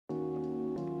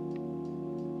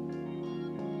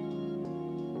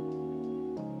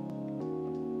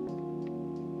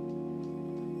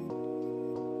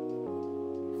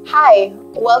Hi,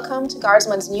 welcome to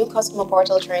Guardsman's new customer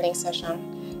portal training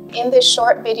session. In this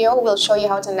short video, we'll show you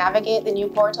how to navigate the new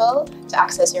portal to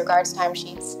access your Guards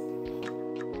timesheets.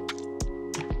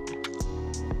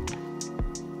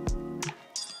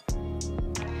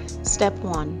 Step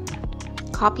 1.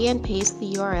 Copy and paste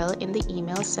the URL in the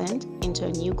email sent into a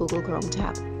new Google Chrome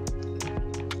tab.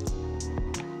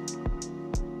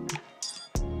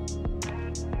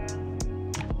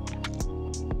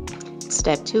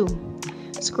 Step 2.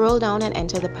 Scroll down and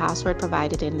enter the password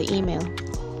provided in the email.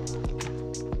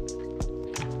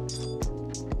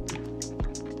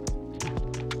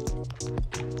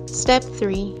 Step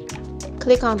 3.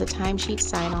 Click on the Timesheet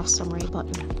Sign-Off Summary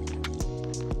button.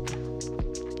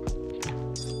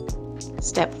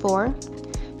 Step 4.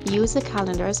 Use the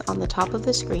calendars on the top of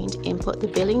the screen to input the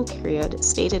billing period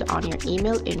stated on your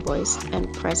email invoice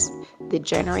and press the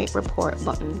Generate Report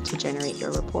button to generate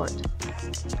your report.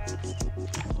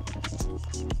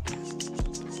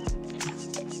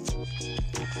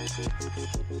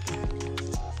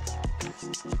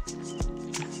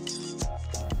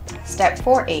 Step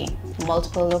 4A,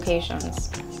 multiple locations.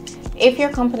 If your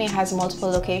company has multiple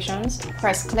locations,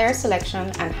 press Clear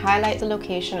Selection and highlight the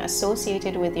location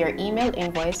associated with your email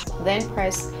invoice, then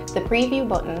press the Preview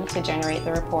button to generate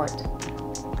the report.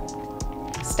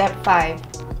 Step 5.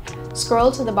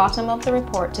 Scroll to the bottom of the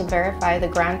report to verify the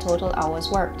grand total hours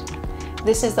worked.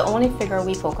 This is the only figure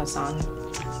we focus on.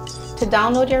 To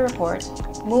download your report,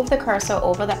 move the cursor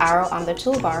over the arrow on the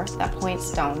toolbar that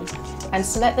points down and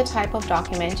select the type of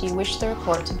document you wish the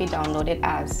report to be downloaded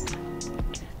as.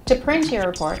 To print your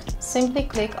report, simply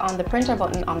click on the printer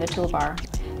button on the toolbar.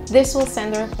 This will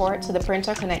send the report to the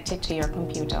printer connected to your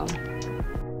computer.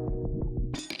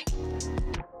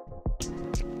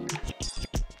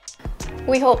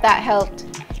 We hope that helped.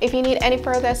 If you need any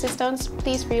further assistance,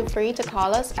 please feel free to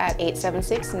call us at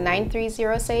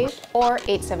 876-930-SAVE or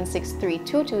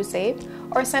 876-322-SAVE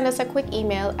or send us a quick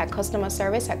email at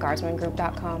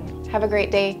customerservice@guardsmangroup.com. Have a great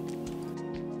day.